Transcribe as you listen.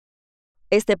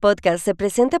Este podcast se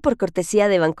presenta por cortesía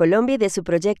de Bancolombia y de su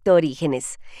proyecto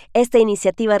Orígenes. Esta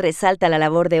iniciativa resalta la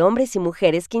labor de hombres y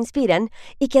mujeres que inspiran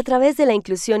y que a través de la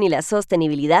inclusión y la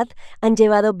sostenibilidad han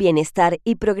llevado bienestar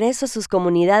y progreso a sus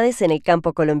comunidades en el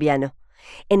campo colombiano.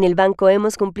 En el banco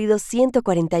hemos cumplido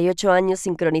 148 años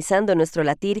sincronizando nuestro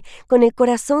latir con el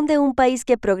corazón de un país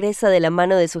que progresa de la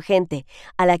mano de su gente,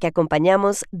 a la que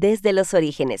acompañamos desde los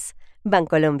orígenes.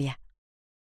 Bancolombia.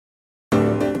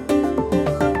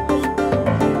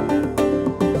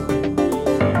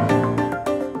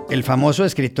 El famoso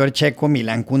escritor checo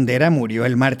Milan Kundera murió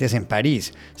el martes en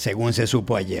París, según se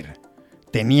supo ayer.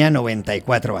 Tenía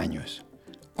 94 años.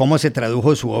 ¿Cómo se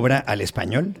tradujo su obra al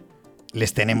español?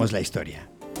 Les tenemos la historia.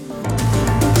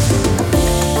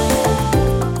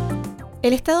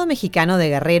 El estado mexicano de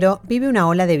Guerrero vive una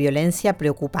ola de violencia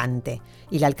preocupante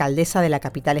y la alcaldesa de la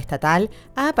capital estatal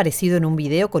ha aparecido en un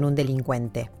video con un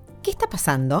delincuente. ¿Qué está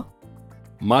pasando?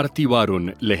 Marty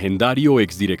Baron, legendario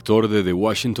exdirector de The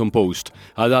Washington Post,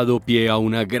 ha dado pie a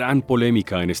una gran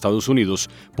polémica en Estados Unidos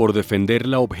por defender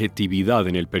la objetividad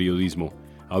en el periodismo.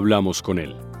 Hablamos con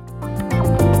él.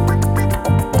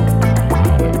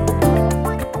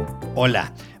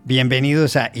 Hola,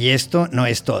 bienvenidos a Y esto no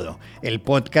es todo, el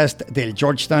podcast del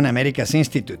Georgetown Americas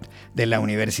Institute de la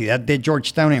Universidad de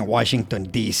Georgetown en Washington,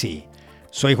 D.C.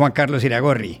 Soy Juan Carlos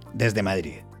Iragorri, desde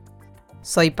Madrid.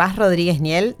 Soy Paz Rodríguez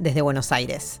Niel, desde Buenos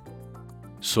Aires.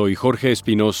 Soy Jorge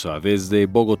Espinosa, desde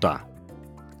Bogotá.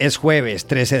 Es jueves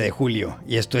 13 de julio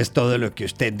y esto es todo lo que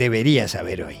usted debería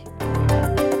saber hoy.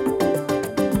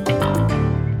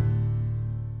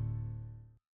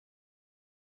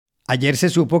 Ayer se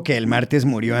supo que el martes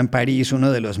murió en París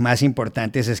uno de los más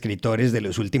importantes escritores de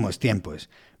los últimos tiempos,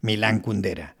 Milan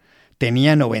Kundera.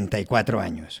 Tenía 94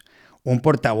 años. Un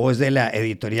portavoz de la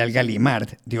editorial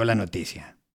Gallimard dio la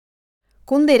noticia.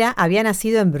 Kundera había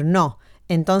nacido en Brno,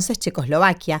 entonces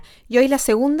Checoslovaquia, y hoy la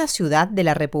segunda ciudad de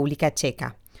la República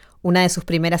Checa. Una de sus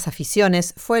primeras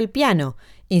aficiones fue el piano,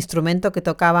 instrumento que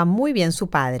tocaba muy bien su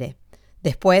padre.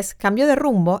 Después cambió de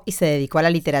rumbo y se dedicó a la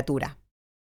literatura.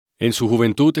 En su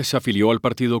juventud se afilió al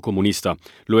Partido Comunista.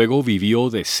 Luego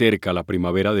vivió de cerca la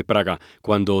primavera de Praga,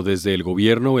 cuando desde el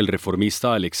gobierno el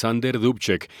reformista Alexander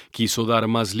Dubček quiso dar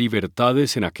más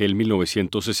libertades en aquel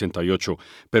 1968,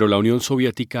 pero la Unión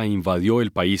Soviética invadió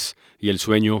el país y el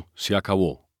sueño se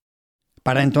acabó.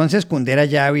 Para entonces Kundera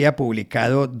ya había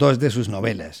publicado 2 de sus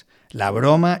novelas, La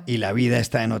broma y La vida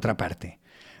está en otra parte.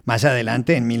 Más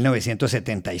adelante, en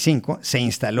 1975, se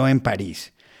instaló en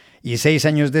París. Y 6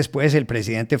 años después, el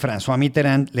presidente François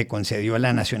Mitterrand le concedió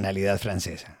la nacionalidad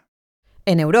francesa.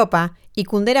 En Europa, y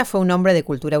Kundera fue un hombre de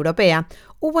cultura europea,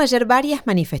 hubo ayer varias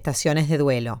manifestaciones de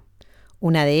duelo.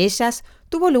 Una de ellas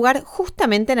tuvo lugar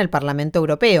justamente en el Parlamento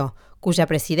Europeo, cuya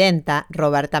presidenta,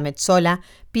 Roberta Metsola,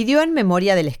 pidió en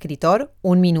memoria del escritor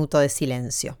 1 minuto de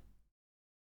silencio.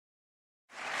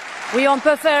 Oui, on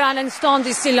peut faire un instant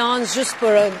de silence juste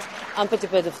pour un petit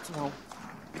peu de temps.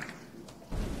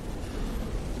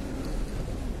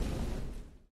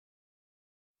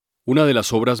 Una de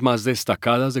las obras más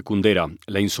destacadas de Kundera,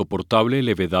 La insoportable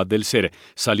levedad del ser,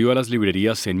 salió a las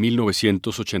librerías en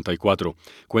 1984.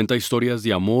 Cuenta historias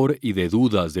de amor y de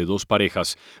dudas de 2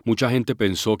 parejas. Mucha gente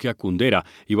pensó que a Kundera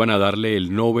iban a darle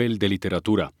el Nobel de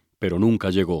Literatura, pero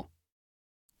nunca llegó.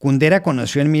 Kundera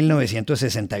conoció en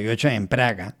 1968 en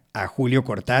Praga a Julio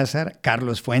Cortázar,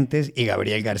 Carlos Fuentes y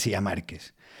Gabriel García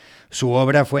Márquez. Su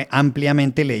obra fue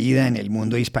ampliamente leída en el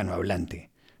mundo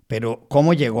hispanohablante. Pero,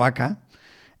 ¿cómo llegó acá?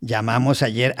 Llamamos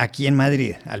ayer aquí en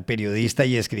Madrid al periodista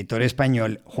y escritor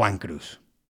español Juan Cruz.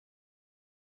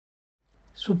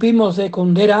 Supimos de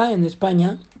Kundera en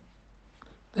España,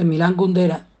 de Milan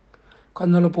Kundera,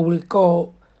 cuando lo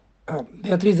publicó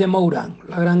Beatriz de Moura,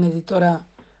 la gran editora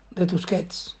de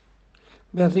Tusquets.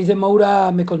 Beatriz de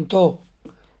Moura me contó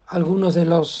algunos de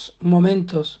los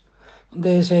momentos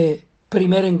de ese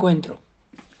primer encuentro,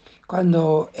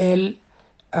 cuando él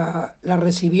la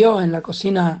recibió en la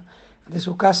cocina de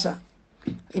su casa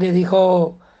y le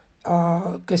dijo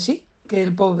que sí, que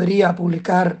él podría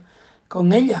publicar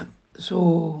con ella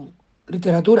su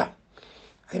literatura.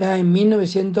 Era en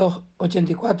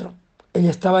 1984. Ella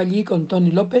estaba allí con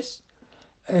Tony López,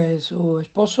 su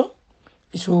esposo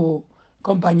y su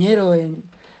compañero en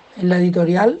la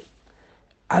editorial.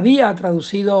 Ella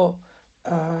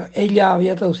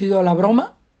había traducido La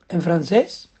broma en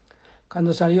francés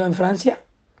cuando salió en Francia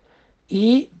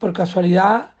y por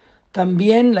casualidad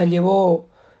también la llevó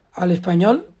al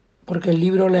español porque el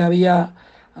libro le había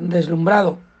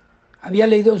deslumbrado. Había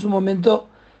leído en su momento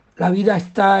La vida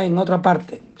está en otra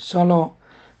parte, solo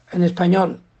en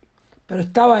español, pero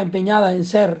estaba empeñada en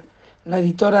ser la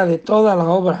editora de toda la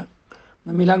obra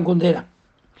de Milan Kundera.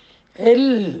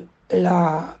 Él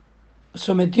la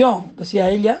sometió, decía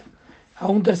ella, a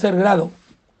un tercer grado.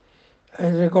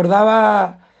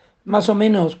 Recordaba más o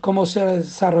menos cómo se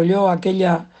desarrolló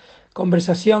aquella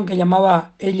conversación que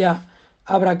llamaba ella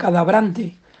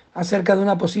abracadabrante acerca de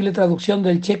una posible traducción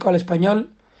del checo al español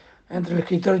entre el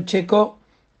escritor checo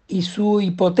y su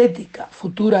hipotética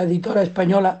futura editora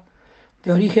española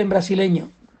de origen brasileño,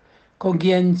 con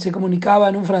quien se comunicaba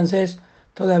en un francés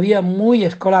todavía muy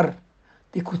escolar,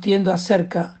 discutiendo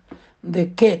acerca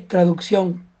de qué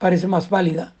traducción parece más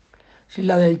válida, si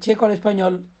la del checo al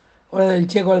español o la del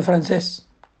checo al francés.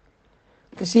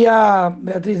 Decía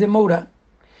Beatriz de Moura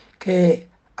que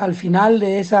al final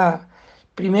de esa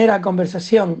primera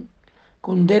conversación,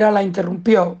 Kundera la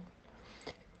interrumpió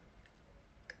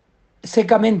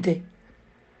secamente,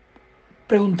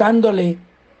 preguntándole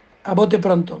a bote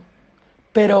pronto,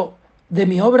 pero de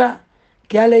mi obra,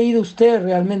 ¿qué ha leído usted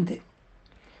realmente?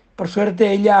 Por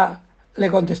suerte ella le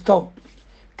contestó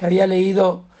que había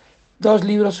leído 2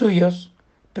 libros suyos,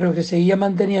 pero que seguía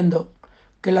manteniendo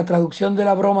que la traducción de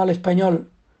la broma al español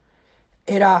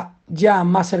era ya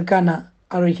más cercana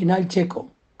al original checo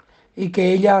y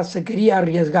que ella se quería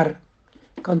arriesgar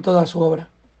con toda su obra.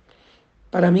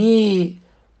 Para mí,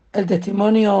 el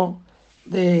testimonio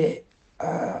de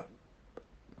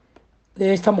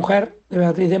esta mujer, de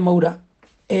Beatriz de Moura,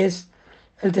 es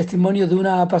el testimonio de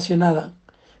una apasionada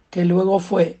que luego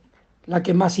fue la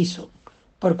que más hizo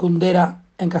por Kundera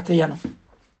en castellano.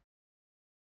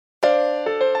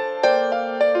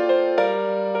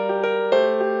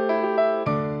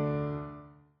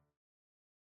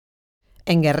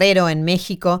 En Guerrero, en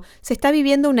México, se está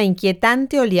viviendo una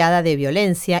inquietante oleada de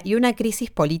violencia y una crisis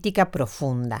política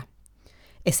profunda.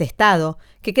 Ese estado,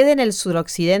 que queda en el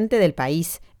suroccidente del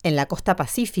país, en la costa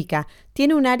pacífica,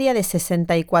 tiene un área de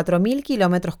 64.000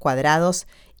 kilómetros cuadrados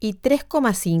y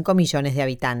 3,5 millones de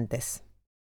habitantes.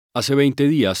 Hace 20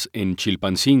 días, en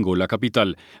Chilpancingo, la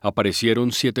capital,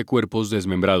 aparecieron 7 cuerpos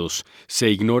desmembrados. Se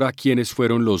ignora quiénes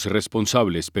fueron los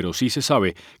responsables, pero sí se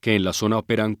sabe que en la zona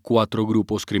operan 4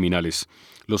 grupos criminales: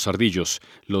 los Ardillos,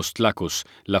 los Tlacos,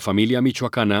 la familia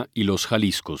michoacana y los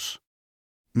Jaliscos.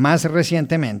 Más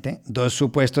recientemente, 2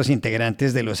 supuestos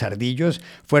integrantes de los Ardillos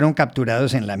fueron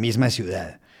capturados en la misma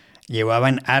ciudad.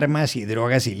 Llevaban armas y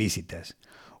drogas ilícitas.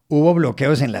 Hubo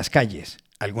bloqueos en las calles.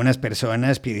 Algunas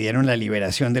personas pidieron la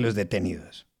liberación de los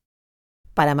detenidos.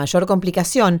 Para mayor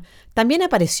complicación, también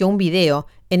apareció un video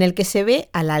en el que se ve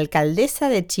a la alcaldesa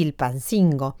de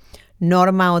Chilpancingo,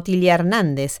 Norma Otilia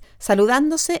Hernández,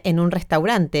 saludándose en un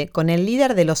restaurante con el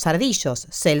líder de los Ardillos,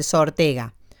 Celso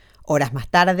Ortega. Horas más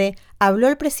tarde, habló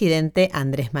el presidente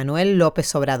Andrés Manuel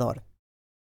López Obrador.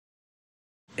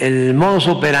 El modus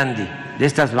operandi de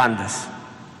estas bandas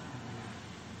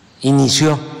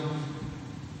inició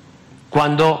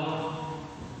cuando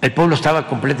el pueblo estaba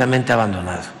completamente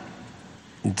abandonado.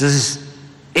 Entonces,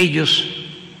 ellos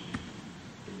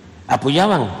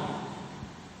apoyaban,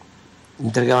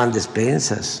 entregaban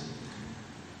despensas.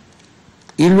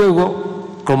 Y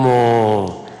luego,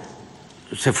 como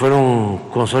se fueron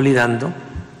consolidando,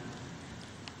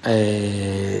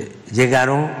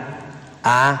 llegaron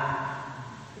a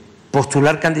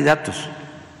postular candidatos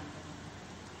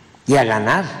y a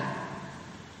ganar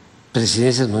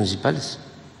presidencias municipales.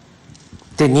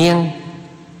 Tenían,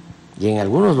 y en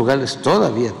algunos lugares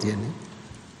todavía tienen,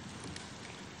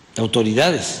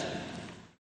 autoridades.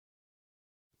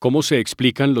 ¿Cómo se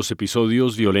explican los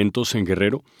episodios violentos en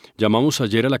Guerrero? Llamamos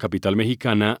ayer a la capital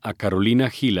mexicana a Karolina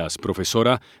Gilas,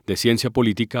 profesora de Ciencia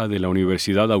Política de la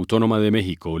Universidad Autónoma de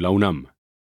México, la UNAM.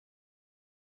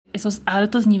 Esos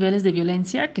altos niveles de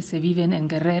violencia que se viven en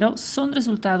Guerrero son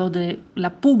resultado de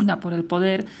la pugna por el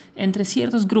poder entre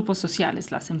ciertos grupos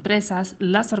sociales, las empresas,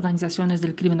 las organizaciones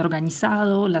del crimen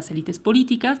organizado, las élites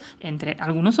políticas, entre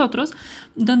algunos otros,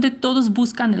 donde todos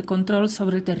buscan el control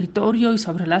sobre el territorio y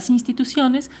sobre las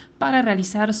instituciones para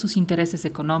realizar sus intereses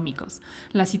económicos.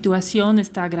 La situación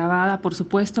está agravada, por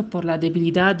supuesto, por la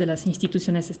debilidad de las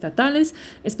instituciones estatales,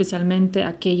 especialmente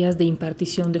aquellas de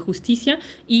impartición de justicia,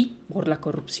 y por la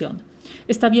corrupción.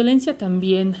 Esta violencia,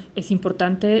 también es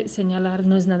importante señalar,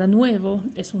 no es nada nuevo,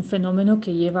 es un fenómeno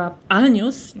que lleva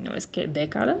años, no es que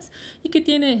décadas, y que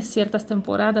tiene ciertas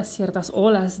temporadas, ciertas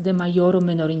olas de mayor o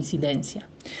menor incidencia.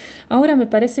 Ahora me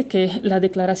parece que la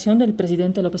declaración del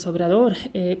presidente López Obrador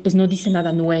pues no dice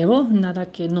nada nuevo,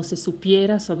 nada que no se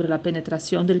supiera sobre la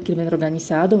penetración del crimen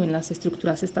organizado en las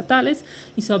estructuras estatales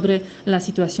y sobre la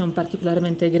situación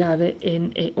particularmente grave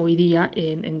hoy día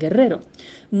en Guerrero.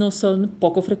 No son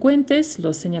poco frecuentes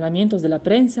los señalamientos de la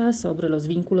prensa sobre los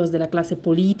vínculos de la clase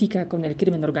política con el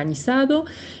crimen organizado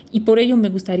y por ello me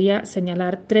gustaría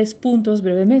señalar 3 puntos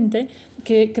brevemente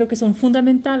que creo que son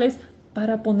fundamentales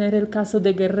para poner el caso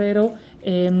de Guerrero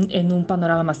en un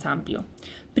panorama más amplio.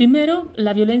 Primero,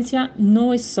 la violencia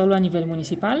no es solo a nivel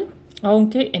municipal,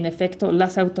 aunque en efecto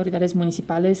las autoridades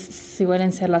municipales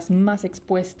suelen ser las más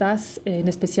expuestas, en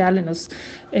especial en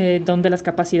donde las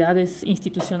capacidades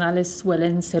institucionales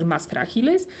suelen ser más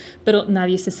frágiles, pero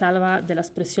nadie se salva de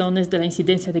las presiones de la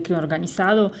incidencia de crimen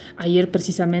organizado. Ayer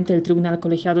precisamente el Tribunal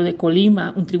Colegiado de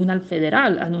Colima, un tribunal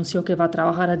federal, anunció que va a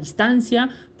trabajar a distancia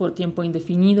por tiempo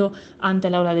indefinido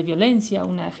ante la ola de violencia,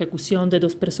 una ejecución de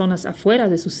 2 personas afuera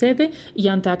de su sede y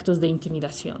ante actos de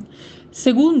intimidación.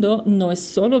 Segundo, no es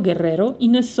solo Guerrero y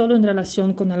no es solo en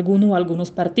relación con alguno o algunos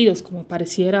partidos, como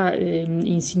pareciera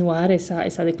insinuar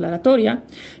esa declaratoria.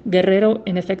 Guerrero,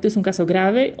 en efecto, es un caso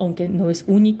grave, aunque no es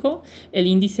único. El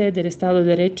índice del Estado de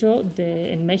Derecho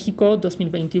en México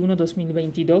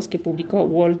 2021-2022, que publicó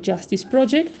World Justice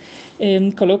Project,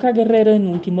 coloca a Guerrero en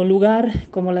último lugar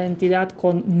como la entidad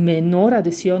con menor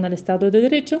adhesión al Estado de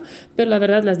Derecho, pero la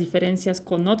verdad las diferencias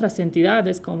con otras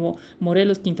entidades como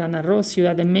Morelos, Quintana Roo,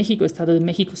 Ciudad de México, Estado de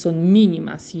México son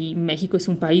mínimas y México es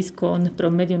un país con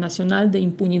promedio nacional de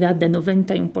impunidad de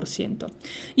 91%.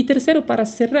 Y tercero, para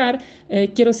cerrar,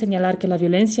 quiero señalar que la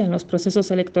violencia en los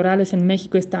procesos electorales en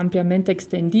México está ampliamente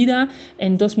extendida.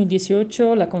 En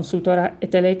 2018, la consultora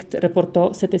Etelect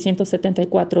reportó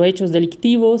 774 hechos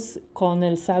delictivos con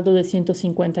el saldo de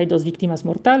 152 víctimas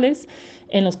mortales.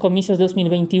 En los comicios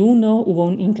 2021 hubo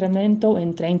un incremento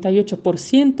en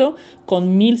 38%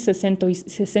 con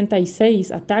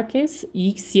 1.066 ataques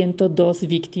y 102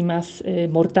 víctimas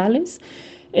mortales.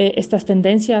 Estas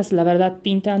tendencias, la verdad,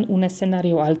 pintan un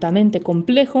escenario altamente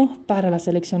complejo para las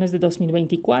elecciones de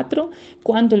 2024,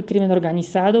 cuando el crimen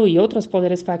organizado y otros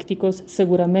poderes fácticos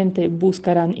seguramente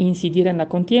buscarán incidir en la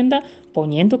contienda,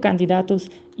 poniendo candidatos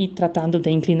y tratando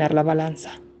de inclinar la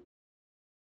balanza.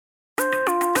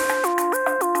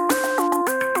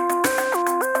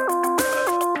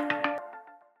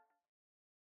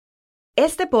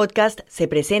 Este podcast se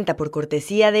presenta por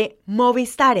cortesía de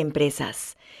Movistar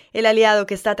Empresas, el aliado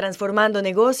que está transformando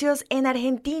negocios en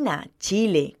Argentina,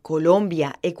 Chile,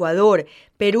 Colombia, Ecuador,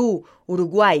 Perú,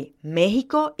 Uruguay,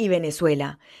 México y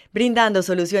Venezuela, brindando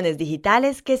soluciones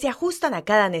digitales que se ajustan a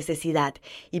cada necesidad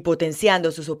y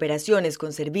potenciando sus operaciones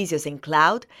con servicios en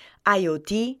cloud,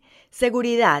 IoT,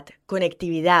 seguridad,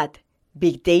 conectividad,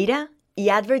 Big Data y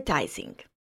advertising.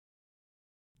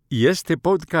 Y este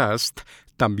podcast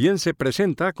también se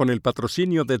presenta con el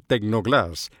patrocinio de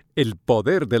Tecnoglass, el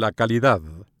poder de la calidad.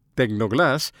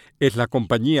 Tecnoglass es la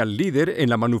compañía líder en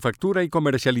la manufactura y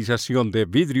comercialización de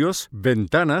vidrios,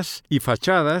 ventanas y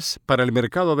fachadas para el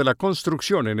mercado de la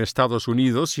construcción en Estados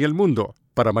Unidos y el mundo.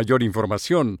 Para mayor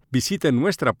información, visite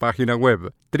nuestra página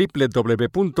web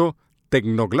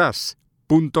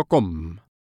www.tecnoglass.com.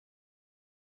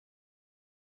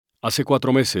 Hace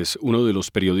 4 meses, uno de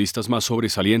los periodistas más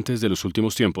sobresalientes de los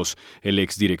últimos tiempos, el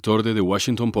exdirector de The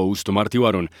Washington Post, Marty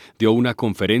Baron, dio una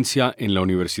conferencia en la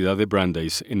Universidad de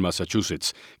Brandeis, en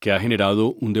Massachusetts, que ha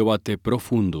generado un debate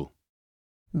profundo.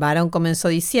 Baron comenzó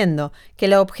diciendo que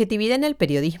la objetividad en el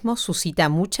periodismo suscita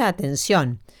mucha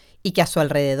atención y que a su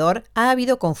alrededor ha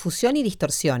habido confusión y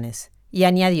distorsiones. Y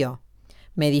añadió: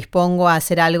 «Me dispongo a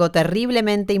hacer algo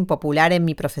terriblemente impopular en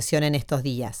mi profesión en estos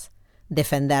días: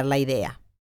 defender la idea».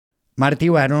 Marty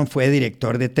Baron fue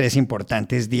director de 3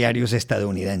 importantes diarios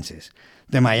estadounidenses: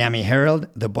 The Miami Herald,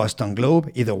 The Boston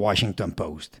Globe y The Washington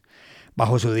Post.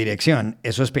 Bajo su dirección,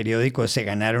 esos periódicos se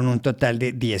ganaron un total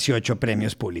de 18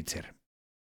 premios Pulitzer.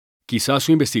 Quizás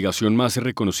su investigación más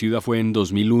reconocida fue en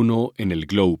 2001 en el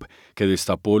Globe, que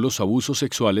destapó los abusos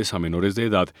sexuales a menores de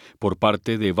edad por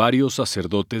parte de varios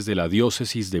sacerdotes de la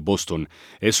diócesis de Boston.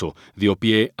 Eso dio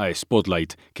pie a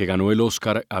Spotlight, que ganó el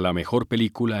Oscar a la mejor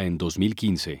película en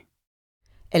 2015.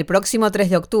 El próximo 3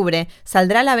 de octubre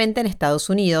saldrá a la venta en Estados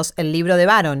Unidos el libro de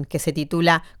Baron, que se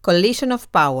titula Collision of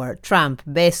Power, Trump,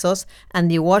 Bezos and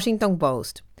The Washington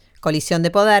Post. Colisión de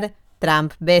poder,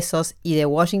 Trump, Bezos y The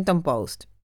Washington Post.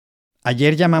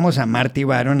 Ayer llamamos a Marty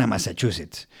Baron a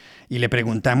Massachusetts y le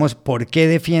preguntamos por qué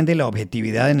defiende la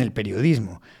objetividad en el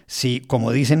periodismo, si,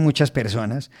 como dicen muchas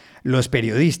personas, los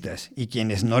periodistas y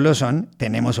quienes no lo son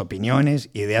tenemos opiniones,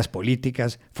 ideas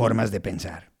políticas, formas de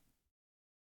pensar.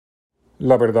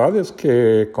 La verdad es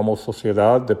que como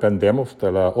sociedad dependemos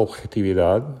de la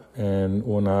objetividad en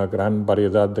una gran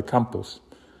variedad de campos,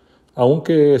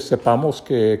 aunque sepamos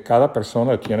que cada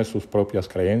persona tiene sus propias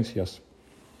creencias.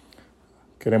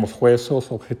 Queremos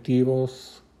jueces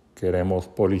objetivos, queremos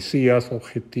policías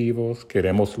objetivos,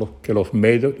 queremos que los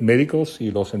médicos y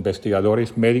los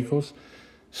investigadores médicos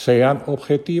sean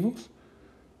objetivos.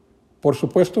 Por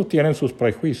supuesto tienen sus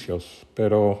prejuicios,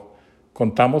 pero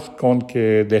contamos con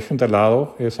que dejen de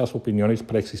lado esas opiniones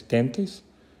preexistentes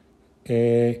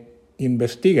e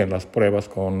investiguen las pruebas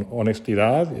con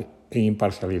honestidad e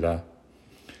imparcialidad.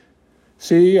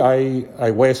 Sí, hay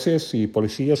jueces y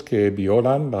policías que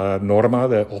violan la norma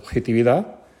de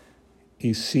objetividad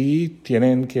y sí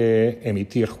tienen que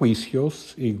emitir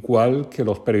juicios igual que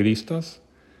los periodistas.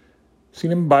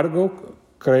 Sin embargo,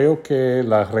 creo que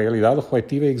la realidad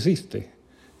objetiva existe,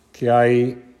 que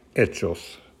hay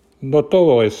hechos. No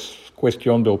todo es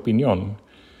cuestión de opinión.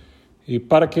 Y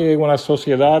para que una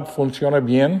sociedad funcione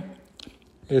bien,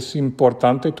 es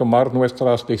importante tomar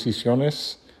nuestras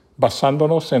decisiones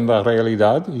basándonos en la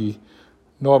realidad y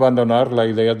no abandonar la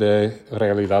idea de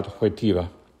realidad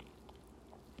objetiva.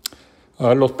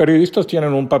 Los periodistas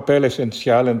tienen un papel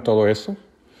esencial en todo eso.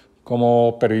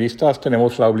 Como periodistas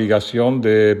tenemos la obligación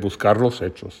de buscar los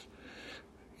hechos.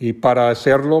 Y para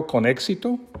hacerlo con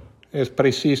éxito, es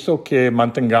preciso que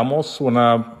mantengamos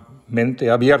una mente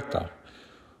abierta.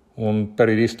 Un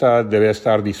periodista debe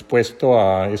estar dispuesto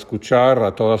a escuchar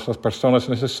a todas las personas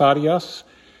necesarias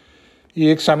y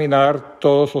examinar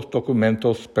todos los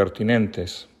documentos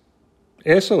pertinentes.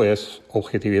 Eso es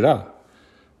objetividad.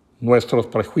 Nuestros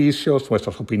prejuicios,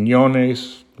 nuestras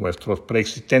opiniones, nuestros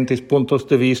preexistentes puntos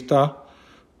de vista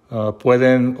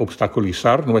pueden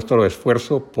obstaculizar nuestro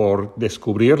esfuerzo por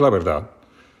descubrir la verdad.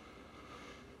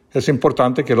 Es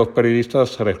importante que los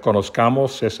periodistas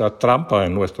reconozcamos esa trampa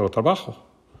en nuestro trabajo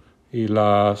y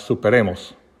la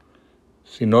superemos.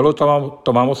 Si no lo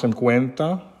tomamos en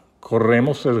cuenta,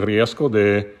 corremos el riesgo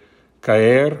de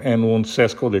caer en un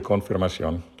sesgo de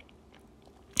confirmación.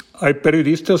 Hay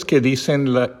periodistas que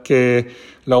dicen que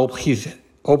la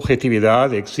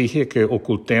objetividad exige que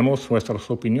ocultemos nuestras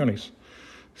opiniones.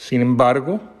 Sin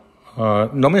embargo,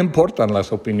 no me importan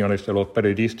las opiniones de los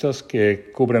periodistas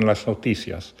que cubren las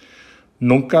noticias.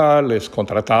 Nunca les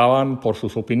contrataban por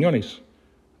sus opiniones.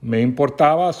 Me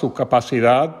importaba su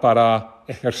capacidad para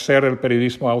ejercer el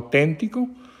periodismo auténtico,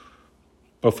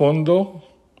 profundo,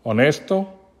 honesto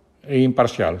e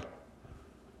imparcial.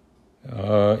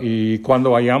 Y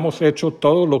cuando hayamos hecho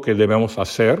todo lo que debemos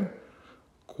hacer,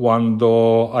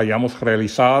 cuando hayamos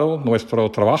realizado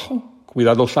nuestro trabajo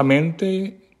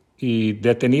cuidadosamente y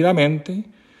detenidamente,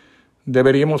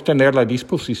 deberíamos tener la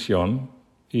disposición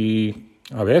y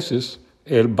a veces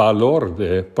el valor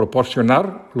de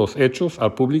proporcionar los hechos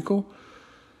al público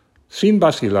sin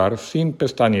vacilar, sin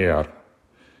pestañear,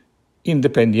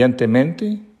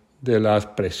 independientemente de las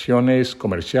presiones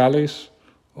comerciales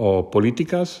o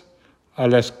políticas a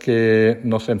las que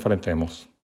nos enfrentemos.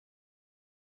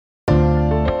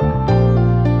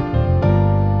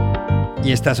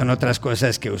 Y estas son otras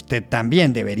cosas que usted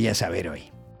también debería saber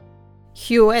hoy.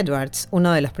 Hugh Edwards,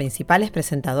 uno de los principales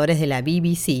presentadores de la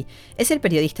BBC, es el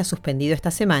periodista suspendido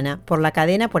esta semana por la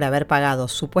cadena por haber pagado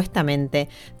supuestamente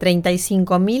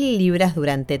 35.000 libras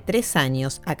durante 3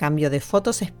 años a cambio de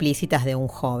fotos explícitas de un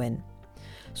joven.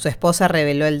 Su esposa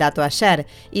reveló el dato ayer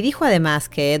y dijo además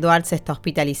que Edwards está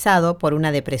hospitalizado por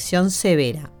una depresión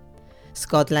severa.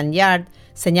 Scotland Yard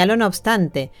señaló, no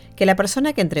obstante, que la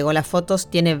persona que entregó las fotos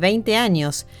tiene 20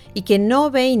 años y que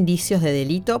no ve indicios de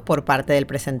delito por parte del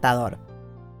presentador.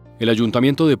 El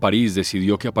Ayuntamiento de París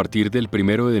decidió que a partir del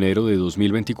 1 de enero de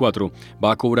 2024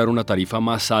 va a cobrar una tarifa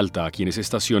más alta a quienes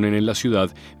estacionen en la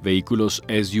ciudad vehículos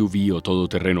SUV o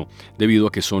todoterreno, debido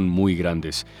a que son muy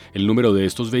grandes. El número de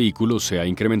estos vehículos se ha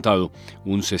incrementado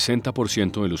un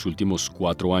 60% en los últimos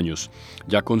 4 años.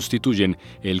 Ya constituyen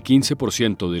el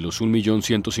 15% de los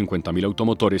 1.150.000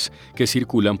 automotores que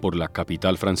circulan por la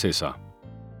capital francesa.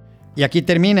 Y aquí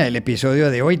termina el episodio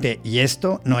de hoy de Y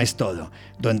esto no es todo,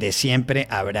 donde siempre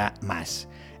habrá más.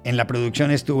 En la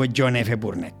producción estuvo John F.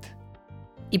 Burnett.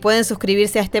 Y pueden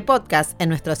suscribirse a este podcast en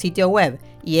nuestro sitio web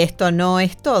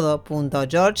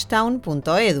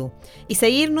yestonoestodo.georgetown.edu y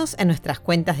seguirnos en nuestras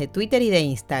cuentas de Twitter y de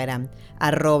Instagram,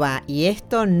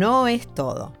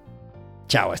 @yestonoestodo.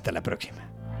 Chao, hasta la próxima.